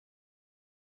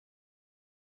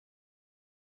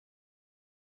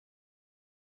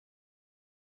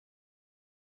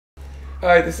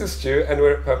Hi, this is Stu, and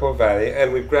we're at Purple Valley,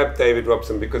 and we've grabbed David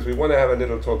Robson because we want to have a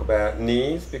little talk about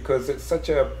knees, because it's such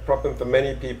a problem for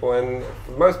many people, and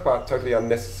for the most part totally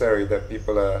unnecessary that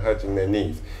people are hurting their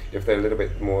knees if they're a little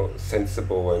bit more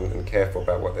sensible and careful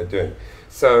about what they're doing.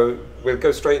 So we'll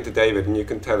go straight into David, and you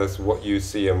can tell us what you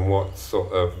see and what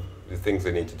sort of things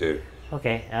they need to do.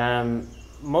 Okay,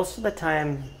 most of the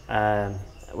time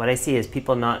what I see is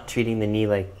people not treating the knee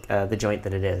like the joint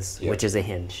that it is, which is a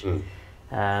hinge.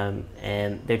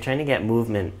 And they're trying to get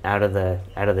movement out of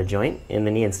the joint in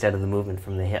the knee instead of the movement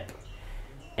from the hip.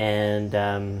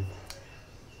 And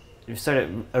sort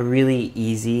of a really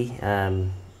easy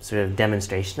sort of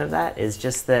demonstration of that is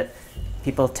just that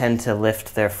people tend to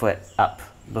lift their foot up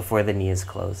before the knee is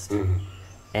closed.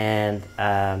 And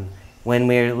when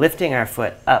we're lifting our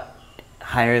foot up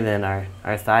higher than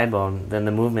our thigh bone, then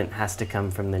the movement has to come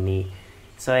from the knee.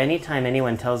 So anytime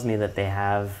anyone tells me that they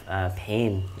have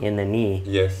pain in the knee,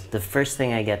 the first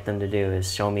thing I get them to do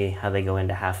is show me how they go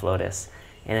into half lotus.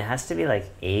 And it has to be like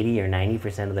 80 or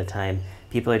 90% of the time,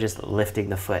 people are just lifting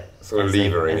the foot. Sort of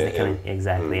levering it.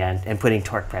 Exactly, and putting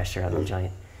torque pressure on the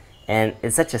joint. And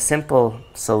it's such a simple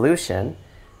solution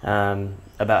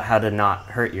about how to not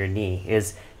hurt your knee,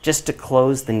 is just to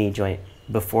close the knee joint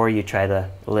before you try to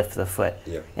lift the foot.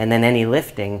 And then any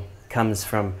lifting comes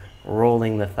from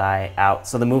rolling the thigh out.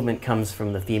 So the movement comes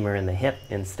from the femur and the hip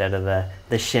instead of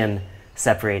the shin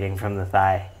separating from the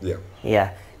thigh.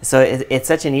 So it's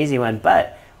such an easy one,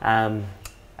 but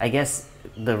I guess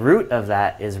the root of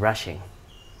that is rushing.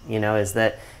 Is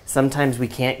that sometimes we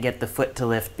can't get the foot to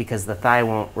lift because the thigh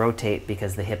won't rotate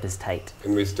because the hip is tight.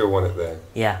 And we still want it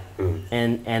there.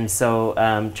 And so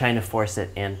trying to force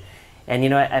it in.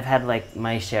 And I've had like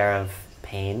my share of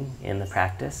pain in the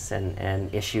practice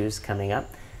and issues coming up.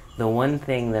 The one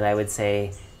thing that I would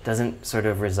say doesn't sort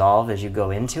of resolve as you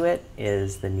go into it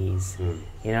is the knees.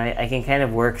 I can kind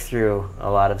of work through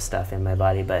a lot of stuff in my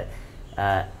body, but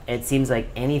it seems like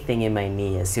anything in my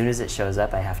knee, as soon as it shows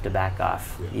up, I have to back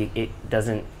off. It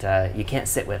doesn't. You can't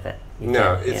sit with it.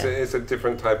 It's a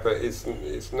different type of.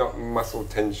 It's not muscle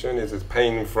tension. It's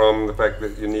pain from the fact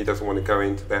that your knee doesn't want to go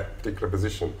into that particular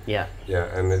position.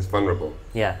 And it's vulnerable.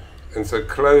 And so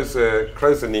close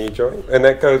the knee joint, and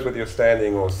that goes whether you're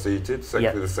standing or seated.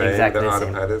 Exactly the same. Exactly the the arter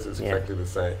same. padders is exactly the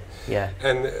same.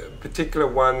 And particular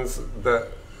ones that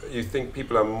you think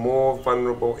people are more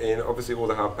vulnerable in, obviously all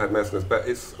the hard pad asanas, but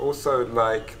it's also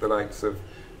like the likes of,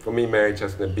 for me,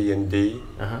 Marichyasana B and D,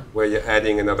 where you're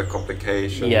adding another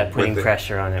complication. Putting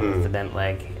pressure on it with the bent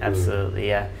leg.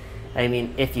 Absolutely, I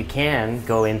mean, if you can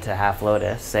go into half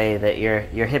lotus, say that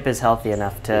your hip is healthy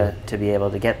enough to be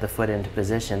able to get the foot into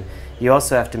position, you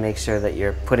also have to make sure that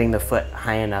you're putting the foot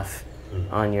high enough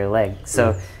on your leg.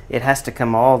 So it has to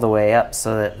come all the way up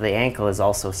so that the ankle is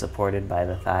also supported by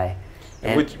the thigh.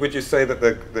 And would you say that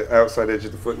the outside edge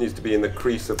of the foot needs to be in the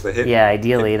crease of the hip? Yeah,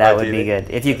 ideally that would be good.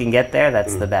 If you can get there,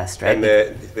 that's the best, right? And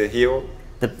the heel?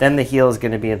 Then the heel is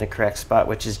going to be in the correct spot,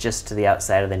 which is just to the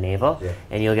outside of the navel,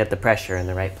 and you'll get the pressure in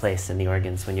the right place in the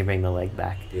organs when you bring the leg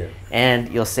back.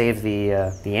 And you'll save the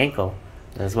ankle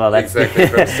as well. That's exactly,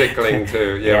 from sickling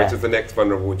to, which is the next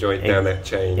vulnerable joint down that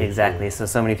chain. Exactly.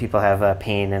 So many people have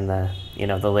pain in the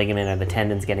the ligament or the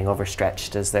tendons getting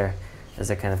overstretched as they're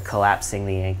kind of collapsing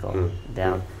the ankle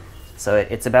down. So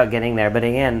it's about getting there. But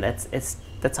again,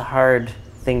 that's a hard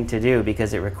thing to do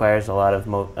because it requires a lot of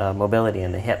mobility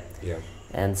in the hip.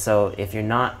 And so if you're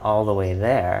not all the way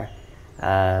there,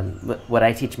 what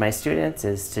I teach my students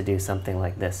is to do something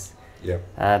like this.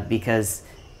 Because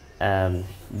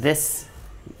this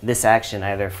action,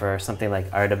 either for something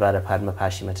like Ardha Baddha Padma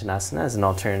Paschimottanasana as an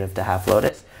alternative to half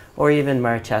lotus, or even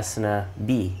Marichyasana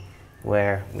B,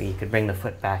 where we could bring the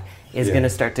foot back, is going to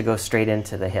start to go straight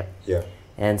into the hip.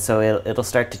 And so it'll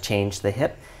start to change the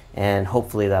hip, and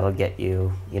hopefully that'll get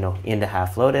you, into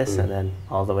half lotus and then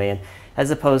all the way in, as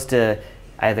opposed to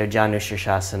either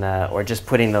Janushirshasana or just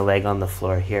putting the leg on the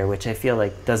floor here, which I feel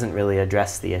like doesn't really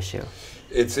address the issue.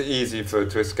 It's easy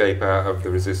to escape out of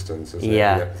the resistance, isn't it, in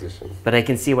that position? But I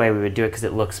can see why we would do it because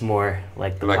it looks more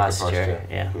like the posture.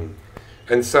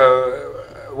 And so,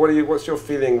 what's your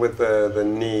feeling with the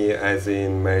knee, as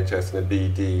in Marichyasana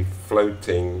BD,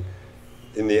 floating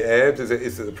in the air?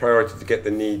 Is it the priority to get the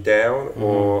knee down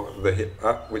or the hip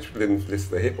up, which lifts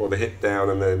the hip, or the hip down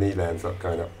and the knee lands up,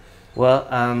 kind of? Well,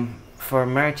 for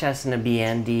Marichyasana B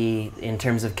and D, in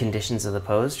terms of conditions of the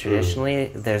pose,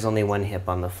 traditionally, there's only one hip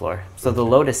on the floor. So the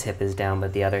lotus hip is down,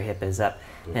 but the other hip is up.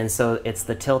 And so it's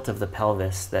the tilt of the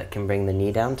pelvis that can bring the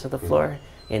knee down to the floor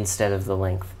instead of the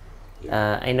length.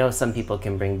 I know some people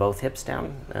can bring both hips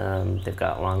down. They've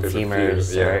got long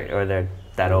femurs or they're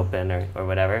that open or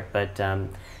whatever. But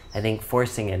I think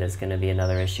forcing it is going to be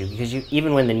another issue, because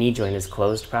even when the knee joint is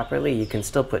closed properly, you can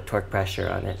still put torque pressure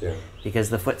on it, because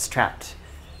the foot's trapped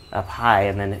up high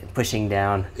and then pushing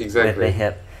down with the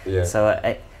hip.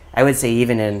 So I would say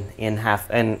even in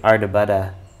Ardha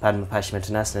Baddha Padma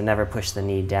Paschimottanasana, never push the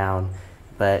knee down.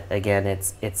 But again,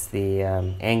 it's the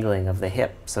angling of the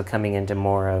hip, so coming into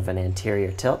more of an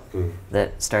anterior tilt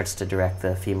that starts to direct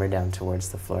the femur down towards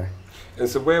the floor. And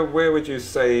so where would you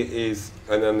say is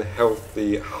an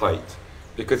unhealthy height?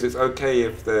 Because it's okay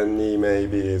if the knee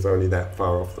maybe is only that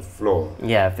far off the floor.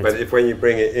 But if when you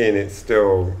bring it in, it's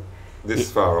still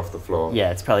this far off the floor.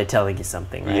 It's probably telling you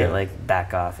something, right? Like,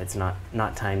 back off, it's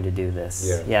not time to do this.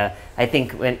 I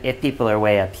think if people are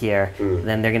way up here,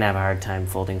 then they're gonna have a hard time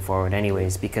folding forward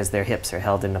anyways, because their hips are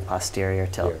held in a posterior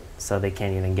tilt, so they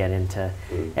can't even get into,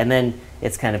 and then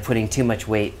it's kind of putting too much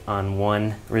weight on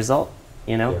one result,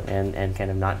 you know, and kind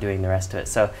of not doing the rest of it.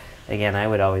 So again, I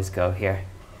would always go here.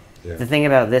 The thing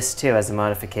about this too, as a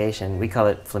modification, we call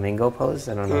it flamingo pose.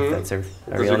 I don't know if that's a real name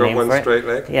for it. Because you've got one straight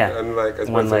leg, and like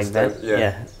one leg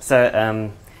bent.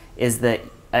 So is that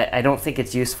I don't think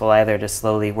it's useful either to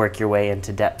slowly work your way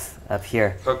into depth up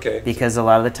here. Because a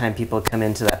lot of the time people come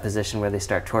into that position where they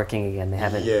start torquing again. They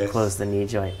haven't closed the knee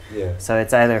joint. So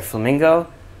it's either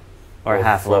flamingo or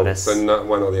half lotus. So not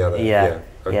one or the other.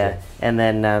 And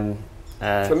then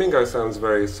flamingo sounds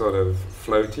very sort of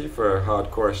floaty for a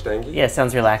hardcore Ashtanga. It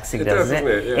sounds relaxing, doesn't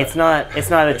it? It's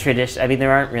not a tradition. I mean,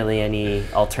 there aren't really any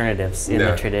alternatives in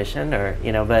the tradition, or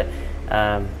but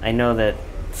I know that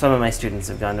some of my students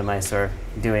have gone to Mysore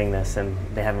doing this, and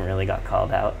they haven't really got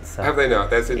called out. So. Have they not?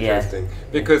 That's interesting.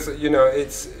 Because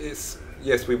it's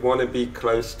yes, we want to be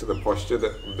close to the posture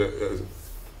that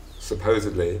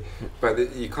supposedly,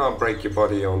 but you can't break your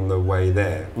body on the way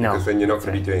there, because then you're not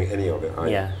going to be doing any of it, are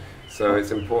you? So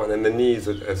it's important, and the knees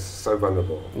are so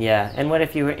vulnerable. And what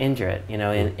if you injure it,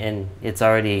 and it's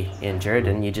already injured,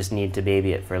 and you just need to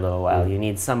baby it for a little while? You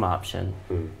need some option.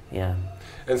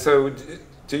 And so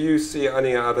do you see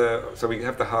any other, so we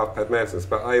have the half Padmasana,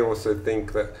 but I also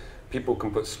think that people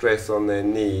can put stress on their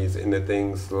knees in the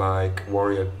things like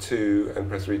Warrior 2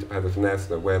 and Prasarita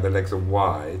Padottanasana, where the legs are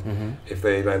wide. If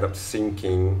they end up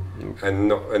sinking and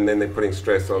then they're putting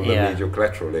stress on the medial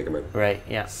collateral ligament.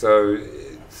 So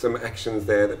some actions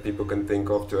there that people can think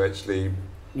of to actually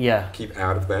keep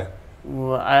out of that.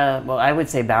 Well, I would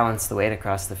say balance the weight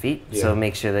across the feet. So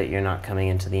make sure that you're not coming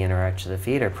into the inner arch of the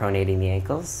feet or pronating the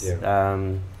ankles.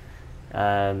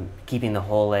 Keeping the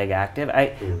whole leg active.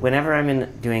 Whenever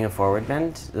I'm doing a forward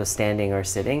bend, the standing or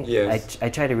sitting, I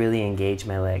try to really engage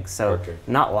my legs. So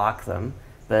not lock them,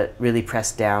 but really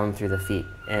press down through the feet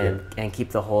and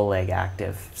keep the whole leg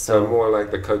active. So more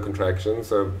like the co-contraction,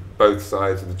 so both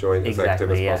sides of the joint as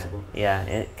active as possible.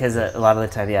 Because a lot of the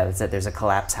time, it's that there's a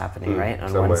collapse happening, right,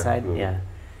 on one side.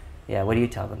 What do you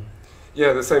tell them?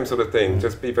 The same sort of thing.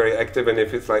 Just be very active, and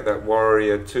if it's like that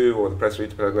Warrior 2 or the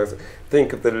Prasarita Padottanasana,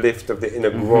 think of the lift of the inner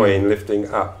groin lifting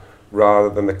up rather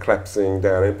than the collapsing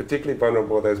down. And particularly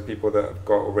vulnerable are those people that have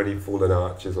got already fallen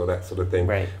arches or that sort of thing,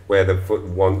 where the foot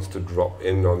wants to drop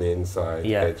in on the inside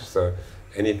edge. So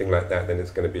anything like that, then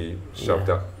it's going to be shoved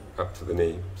up to the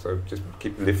knee. So just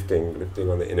keep lifting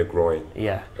on the inner groin.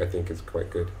 I think is quite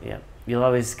good. You'll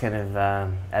always kind of,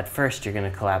 at first you're going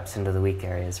to collapse into the weak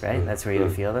areas, right? That's where you'll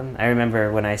feel them. I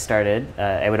remember when I started,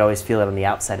 I would always feel it on the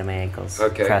outside of my ankles.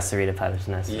 Prasarita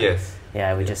Padottanasana.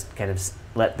 I would just kind of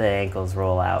let the ankles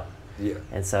roll out.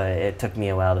 And so it took me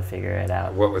a while to figure it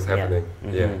out. What was happening.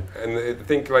 And I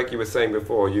think, like you were saying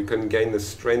before, you can gain the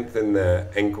strength in the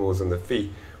ankles and the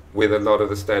feet with a lot of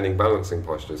the standing balancing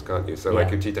postures, can't you? So like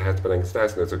Utthita Hatha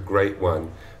Padangusthasana is a great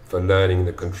one for learning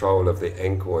the control of the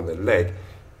ankle and the leg,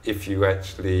 if you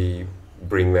actually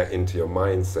bring that into your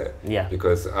mindset.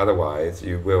 Because otherwise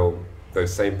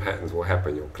those same patterns will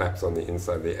happen. You'll collapse on the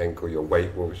inside of the ankle, your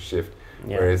weight will shift.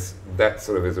 Whereas that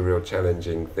sort of is a real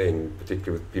challenging thing,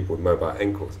 particularly with people with mobile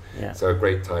ankles. So a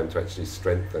great time to actually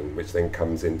strengthen, which then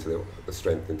comes into the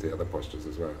strength into the other postures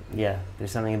as well.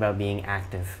 There's something about being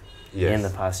active in the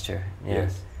posture.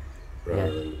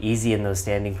 Easy in those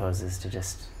standing poses to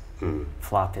just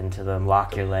flop into them,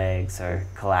 lock your legs, or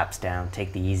collapse down,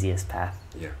 take the easiest path.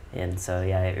 And so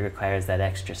it requires that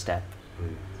extra step.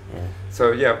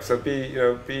 So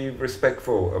be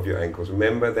respectful of your ankles.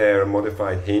 Remember, they're a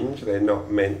modified hinge. They're not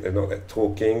that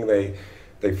torquing.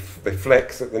 They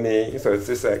flex at the knee, so it's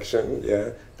this action.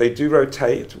 They do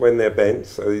rotate when they're bent,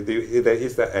 so there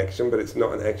is that action, but it's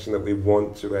not an action that we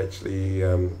want to actually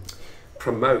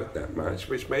promote that much,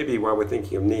 which maybe while we're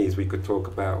thinking of knees, we could talk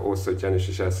about also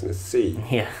Janushirshasana C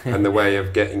and the way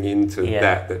of getting into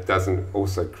that doesn't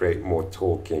also create more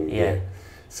torquing.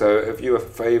 So if you a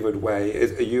favoured way,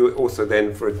 are you also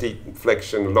then for a deep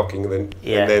flexion, locking and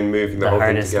then moving the whole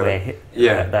thing together? Way.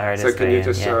 Yeah, the hardest way. So can you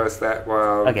just in, show us that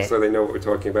so they know what we're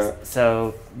talking about?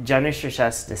 So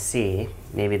Janushashasana C,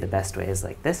 maybe the best way is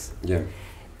like this. Yeah.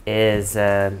 Is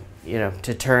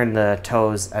to turn the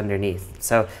toes underneath.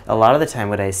 So a lot of the time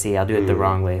what I see, I'll do it the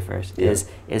wrong way first, is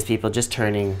people just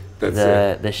turning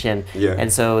the shin. Yeah.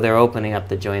 And so they're opening up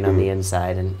the joint on the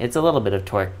inside, and it's a little bit of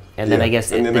torque. And then I guess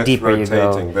the deeper you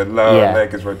go, the lower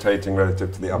leg is rotating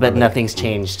relative to the upper leg. But nothing's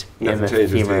changed in the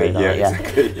femur at all.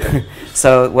 Exactly.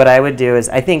 So what I would do is,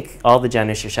 I think all the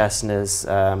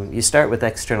Janushashasanas, you start with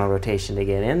external rotation to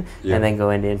get in, and then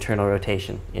go into internal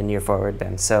rotation in your forward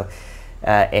bend. So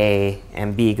A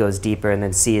and B goes deeper, and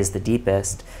then C is the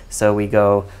deepest. So we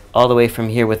go all the way from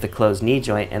here with the closed knee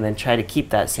joint, and then try to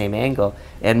keep that same angle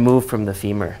and move from the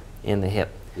femur in the hip.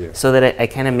 Yeah. So that I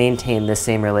kind of maintain the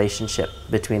same relationship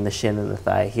between the shin and the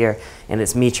thigh here, and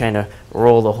it's me trying to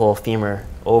roll the whole femur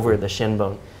over the shin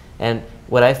bone. And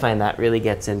what I find that really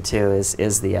gets into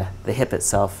is the hip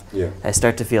itself. Yeah. I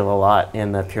start to feel a lot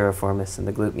in the piriformis and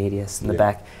the glute medius and the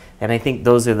back, and I think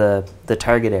those are the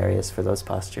target areas for those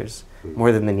postures.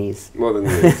 More than the knees. More than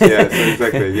the knees, yeah, so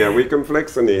exactly. Yeah, we can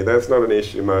flex the knee. That's not an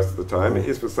issue most of the time. It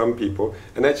is for some people.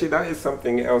 And actually that is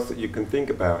something else that you can think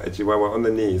about, actually, while we're on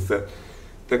the knees, that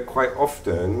quite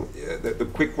often, the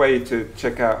quick way to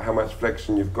check out how much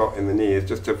flexion you've got in the knee is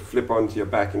just to flip onto your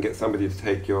back and get somebody to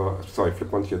take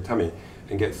flip onto your tummy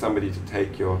and get somebody to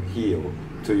take your heel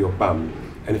to your bum.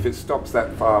 And if it stops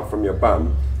that far from your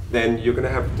bum, then you're going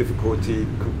to have difficulty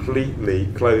completely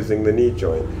closing the knee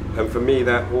joint. And for me,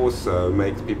 that also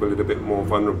makes people a little bit more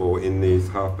vulnerable in these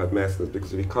half Padmasanas,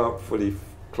 because if you can't fully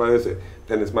close it,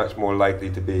 then there's much more likely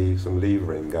to be some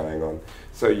levering going on.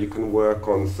 So you can work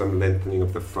on some lengthening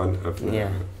of the front of the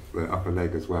upper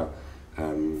leg as well,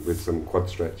 with some quad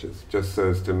stretches, just so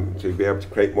as to be able to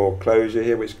create more closure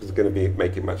here, which is going to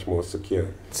make it much more secure.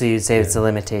 So you'd say it's a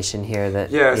limitation here that...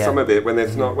 Yeah, some of it, when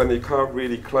there's not, when you can't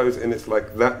really close it and it's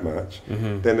like that much,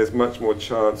 then there's much more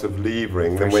chance of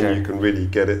levering than when you can really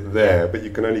get it there, but you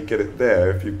can only get it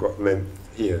there if you've got length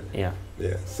here. Yeah.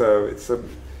 Yeah, so it's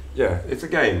a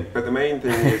game, but the main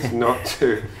thing is not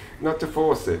to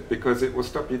force it, because it will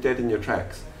stop you dead in your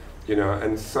tracks.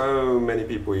 And so many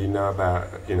people about,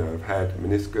 have had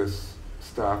meniscus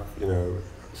stuff,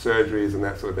 surgeries and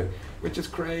that sort of thing, which is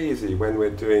crazy when we're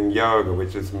doing yoga,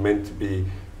 which is meant to be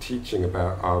teaching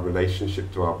about our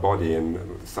relationship to our body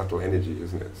and subtle energy,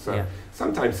 isn't it? So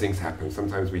sometimes things happen,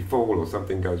 sometimes we fall or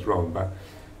something goes wrong, but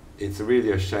it's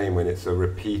really a shame when it's a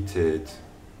repeated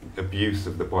abuse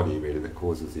of the body, really, that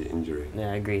causes the injury.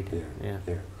 Yeah, agreed. Yeah.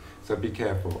 So be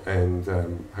careful, and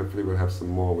hopefully we'll have some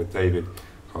more with David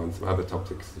on some other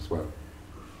topics as well.